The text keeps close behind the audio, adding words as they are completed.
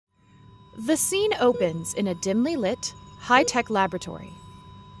The scene opens in a dimly lit, high-tech laboratory.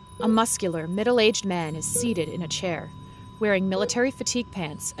 A muscular, middle-aged man is seated in a chair, wearing military fatigue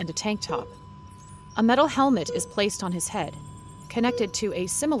pants and a tank top. A metal helmet is placed on his head, connected to a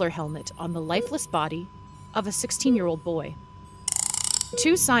similar helmet on the lifeless body of a 16-year-old boy.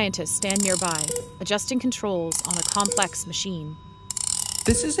 Two scientists stand nearby, adjusting controls on a complex machine.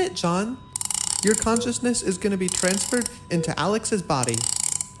 This is it, John. Your consciousness is going to be transferred into Alex's body.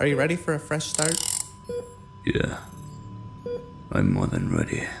 Are you ready for a fresh start? Yeah. I'm more than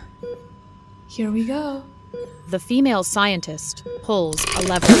ready. Here we go. The female scientist pulls a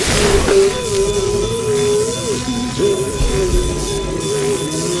lever.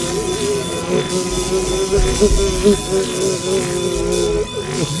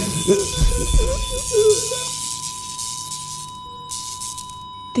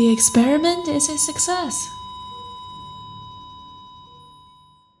 The experiment is a success.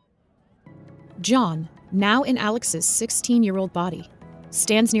 John, now in Alex's 16-year-old body,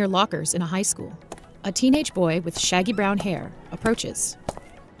 stands near lockers in a high school. A teenage boy with shaggy brown hair approaches.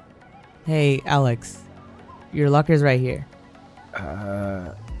 Hey, Alex. Your locker's right here.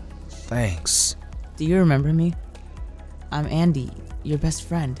 Thanks. Do you remember me? I'm Andy, your best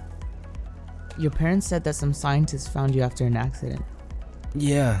friend. Your parents said that some scientists found you after an accident.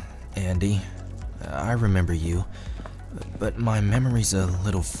 Yeah, Andy. I remember you. But my memory's a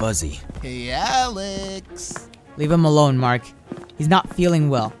little fuzzy. Hey, Alex! Leave him alone, Mark. He's not feeling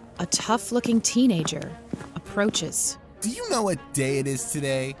well. A tough-looking teenager approaches. Do you know what day it is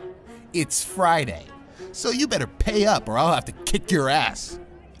today? It's Friday. So you better pay up or I'll have to kick your ass.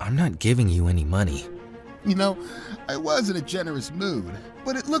 I'm not giving you any money. You know, I was in a generous mood,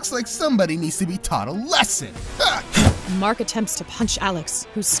 but it looks like somebody needs to be taught a lesson. Mark attempts to punch Alex,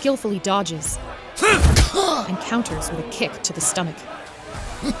 who skillfully dodges and counters with a kick to the stomach.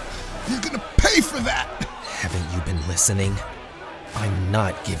 You're gonna pay for that! Haven't you been listening? I'm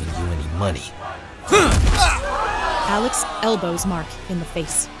not giving you any money. Alex elbows Mark in the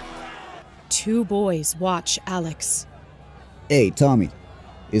face. Two boys watch Alex. Hey, Tommy.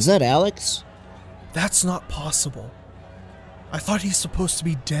 Is that Alex? That's not possible. I thought he's supposed to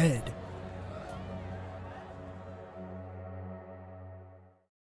be dead.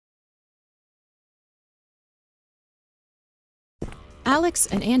 Alex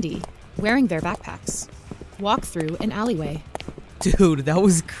and Andy, wearing their backpacks, walk through an alleyway. Dude, that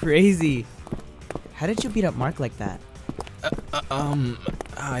was crazy. How did you beat up Mark like that?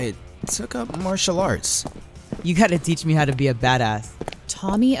 I took up martial arts. You gotta teach me how to be a badass.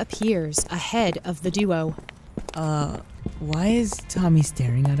 Tommy appears ahead of the duo. Why is Tommy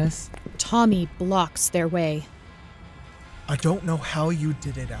staring at us? Tommy blocks their way. I don't know how you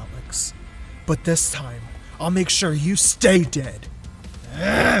did it, Alex. But this time, I'll make sure you stay dead.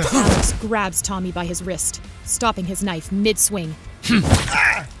 Alex grabs Tommy by his wrist, stopping his knife mid-swing.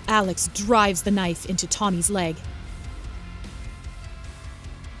 Alex drives the knife into Tommy's leg.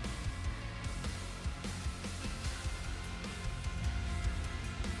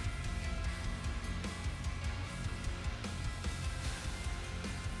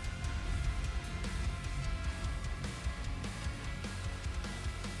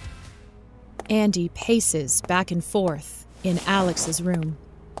 Andy paces back and forth in Alex's room.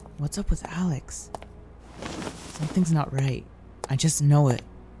 What's up with Alex? Something's not right. I just know it.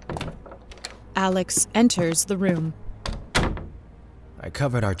 Alex enters the room. I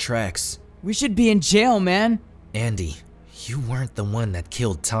covered our tracks. We should be in jail, man. Andy, you weren't the one that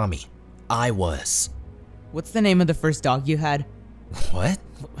killed Tommy. I was. What's the name of the first dog you had? What?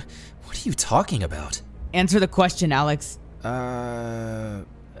 What are you talking about? Answer the question, Alex.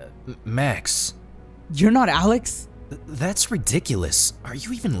 Max. You're not Alex? That's ridiculous. Are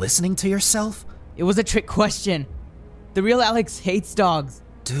you even listening to yourself? It was a trick question. The real Alex hates dogs.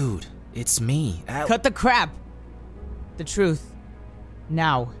 Dude, it's me. Cut the crap. The truth.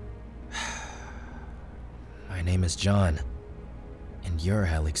 Now. My name is John. And your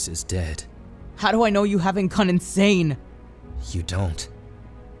Alex is dead. How do I know you haven't gone insane? You don't.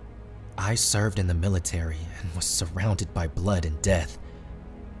 I served in the military and was surrounded by blood and death.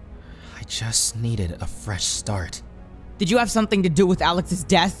 I just needed a fresh start. Did you have something to do with Alex's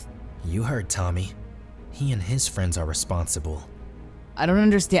death? You heard Tommy. He and his friends are responsible. I don't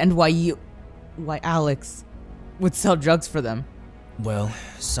understand why Alex would sell drugs for them. Well,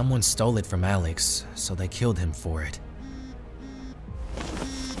 someone stole it from Alex, so they killed him for it.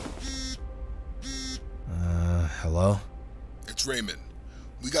 Hello? It's Raymon.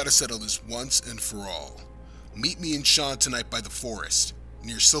 We gotta settle this once and for all. Meet me and Shawn tonight by the forest,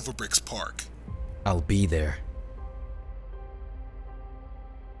 near Silverbricks Park. I'll be there.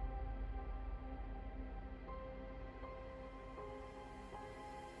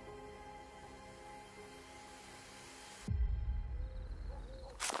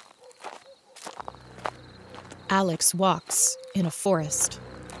 Alex walks in a forest.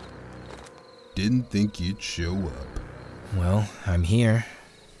 Didn't think you'd show up. Well, I'm here.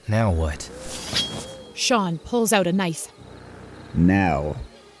 Now what? Shawn pulls out a knife. Now,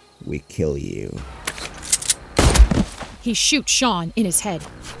 we kill you. He shoots Shawn in his head.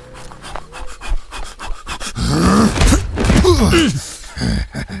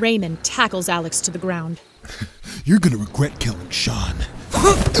 Raymon tackles Alex to the ground. You're gonna regret killing Shawn.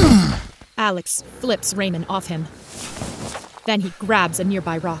 Alex flips Raymon off him. Then he grabs a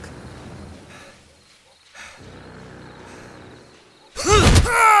nearby rock.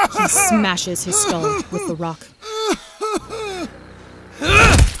 He smashes his skull with the rock.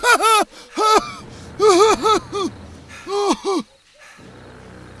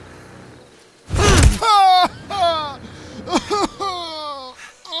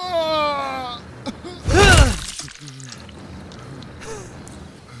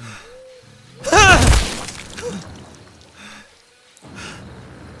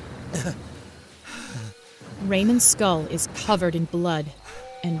 Raymon's skull is covered in blood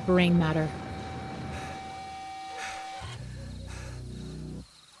and brain matter.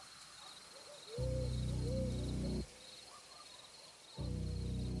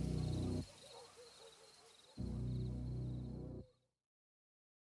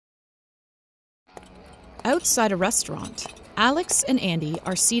 Outside a restaurant, Alex and Andy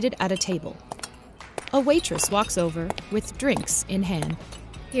are seated at a table. A waitress walks over with drinks in hand.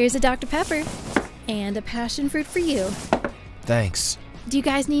 Here's a Dr. Pepper and a passion fruit for you. Thanks. Do you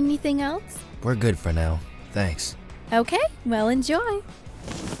guys need anything else? We're good for now. Thanks. Okay, well, enjoy.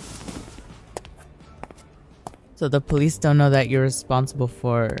 So the police don't know that you're responsible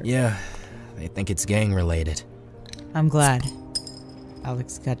for... Yeah, they think it's gang related. I'm glad.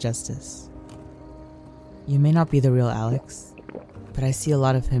 Alex got justice. You may not be the real Alex, but I see a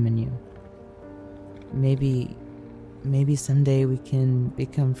lot of him in you. Maybe someday we can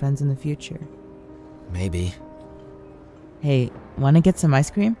become friends in the future. Maybe. Hey, wanna get some ice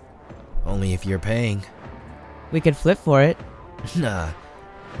cream? Only if you're paying. We could flip for it. Nah,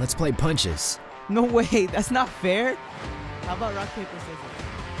 let's play punches. No way, that's not fair. How about rock, paper,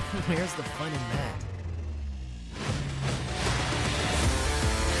 scissors? Where's the fun in that?